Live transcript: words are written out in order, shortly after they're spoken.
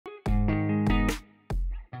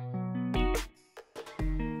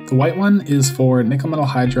The white one is for nickel metal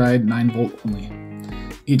hydride 9V only.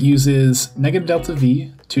 It uses negative delta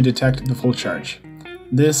V to detect the full charge.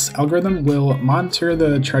 This algorithm will monitor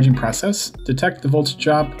the charging process, detect the voltage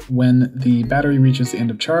drop when the battery reaches the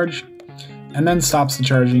end of charge, and then stops the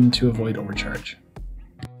charging to avoid overcharge.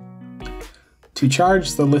 To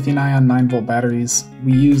charge the lithium-ion 9V batteries,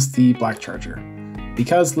 we use the black charger.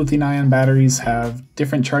 Because lithium-ion batteries have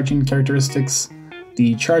different charging characteristics,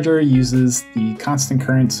 the charger uses the constant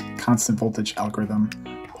current, constant voltage algorithm,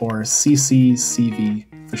 or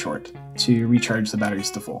CCCV for short, to recharge the batteries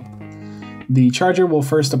to full. The charger will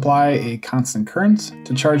first apply a constant current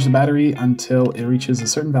to charge the battery until it reaches a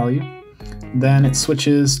certain value. Then it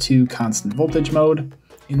switches to constant voltage mode,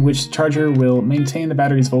 in which the charger will maintain the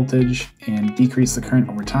battery's voltage and decrease the current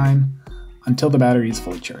over time until the battery is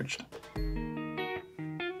fully charged.